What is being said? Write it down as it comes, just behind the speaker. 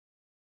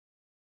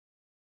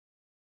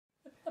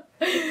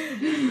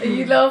Are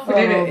you laughing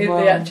in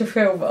the actual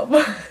film, Mum?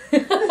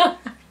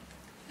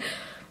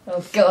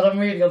 Oh God, I'm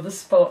really on the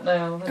spot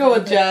now. Go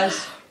on,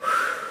 Jazz.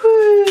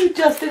 Woo,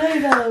 Jazmine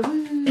Ava.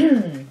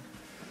 Woo.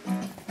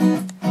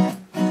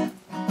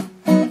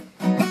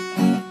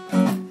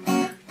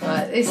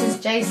 Right, this is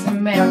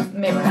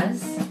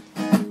Mraz,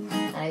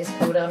 and it's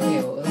called I'm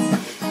Yours.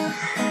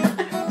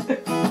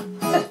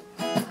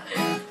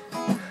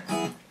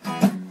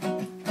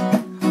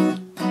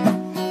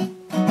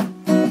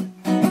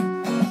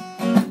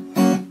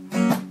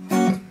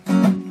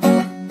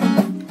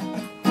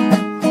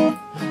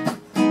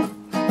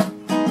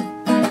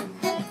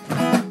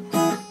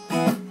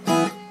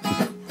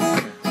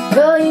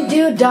 Well, you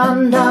do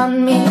done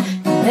me,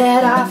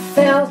 that I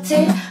felt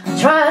it. I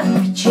tried to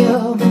be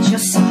chill, but you're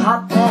so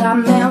hot that I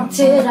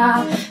melted.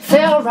 I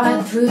fell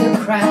right through the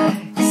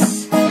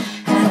cracks,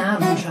 and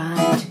I'm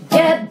trying to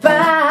get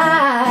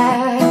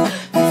back.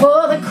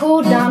 Before the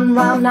cool done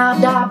run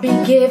out, I'll be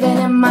giving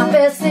it my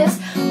bestest.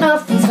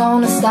 Nothing's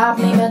gonna stop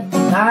me but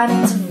divine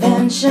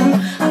intervention.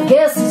 I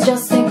guess it's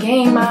just a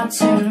game I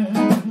turn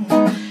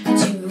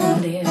to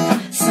live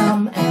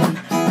some and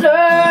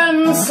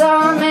learn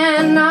some,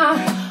 and I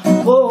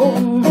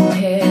won't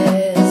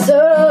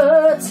hesitate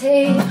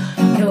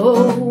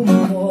no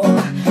more,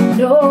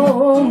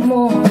 no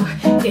more.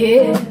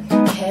 It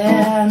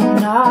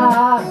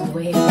cannot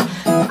wait.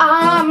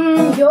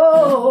 I'm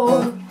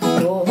yours.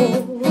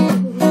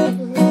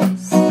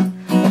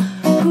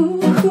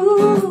 Ooh,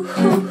 ooh,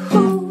 ooh,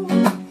 ooh,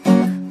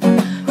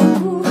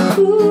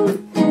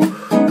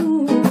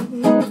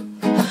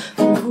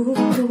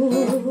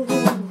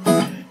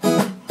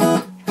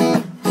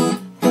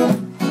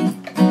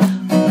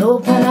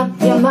 open up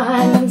your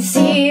mind and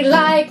see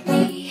like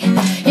me.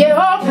 You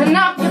open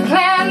up your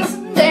plans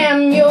and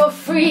damn, you're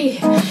free.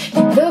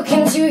 You look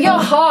into your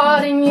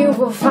heart and you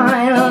will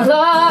find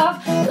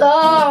love,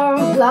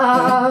 love,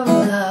 love,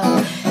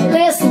 love.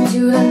 Listen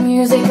to the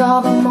music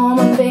of the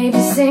moment, baby,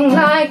 sing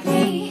like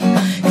me.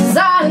 'Cause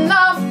I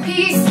love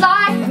peace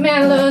like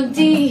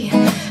melody,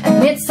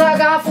 and it's our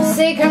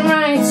God-forsaken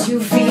right to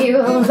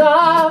feel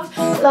love,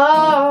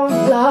 love,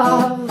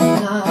 love,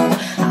 love.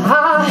 I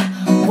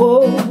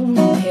won't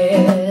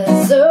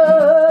hesitate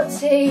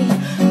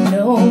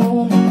no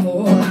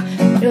more,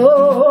 no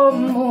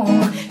more.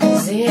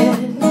 'Cause it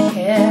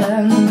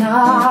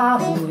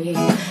cannot wait.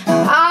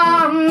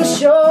 I'm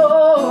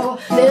sure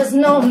there's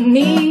no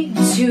need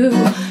to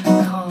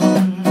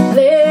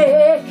complicate.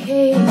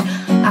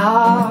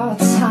 Our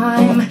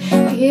time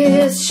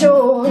is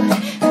short,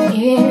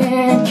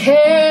 it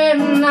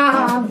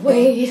cannot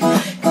wait.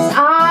 'Cause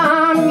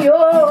I'm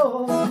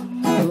yours.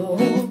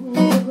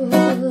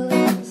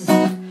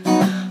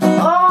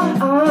 Oh,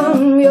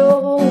 I'm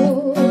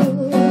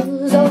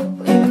yours. Oh,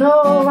 you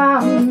know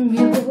I'm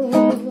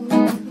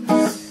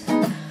yours.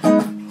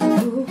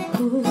 Ooh,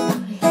 ooh,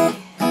 yeah.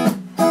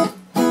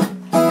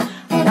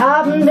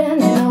 I've been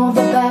bending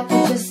over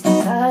backwards just to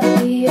try to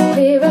be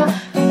clearer.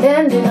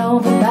 Bending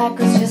over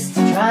backwards just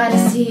to try to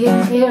see it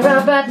clearer.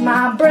 But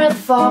my breath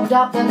fogged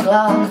up the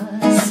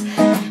glass,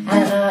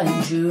 and I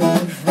drew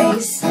your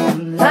face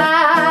and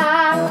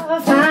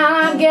laughed.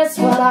 I guess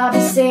what I'll be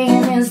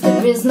saying is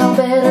there is no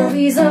better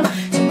reason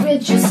to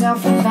rid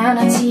yourself of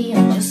vanity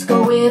and just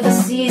go with the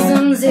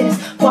seasons. It's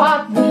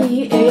what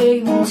we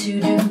aim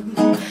to do.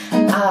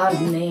 Our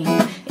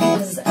name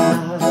is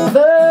our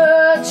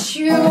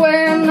virtue,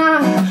 and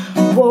I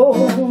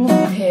won't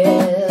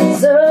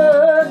hesitate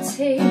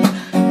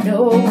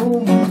no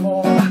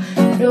more,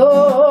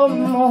 no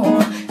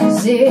more.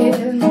 'Cause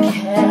it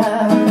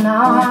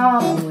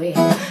cannot wait.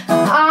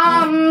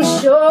 I'm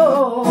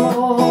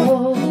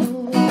sure.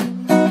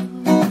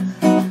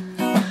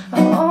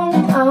 Oh,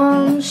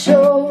 I'm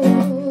sure.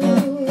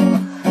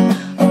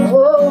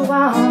 Oh,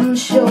 I'm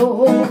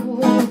sure.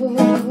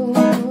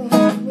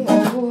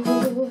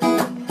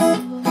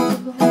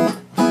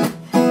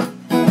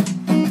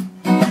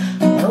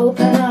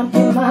 Open up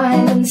your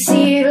mind and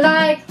see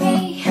like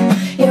me.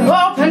 You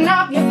open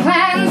up your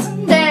plans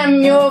and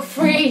damn, you're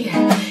free.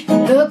 You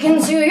look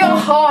into your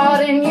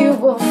heart and you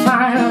will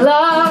find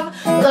love,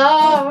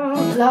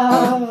 love,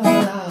 love,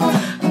 love.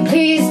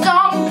 Please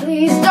don't,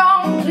 please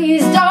don't,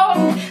 please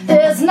don't.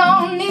 There's no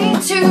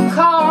need to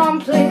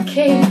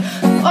complicate,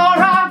 for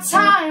our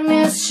time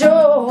is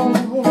short,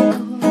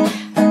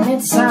 and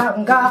it's our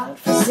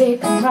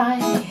God-forsaken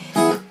right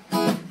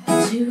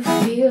to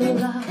feel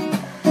love.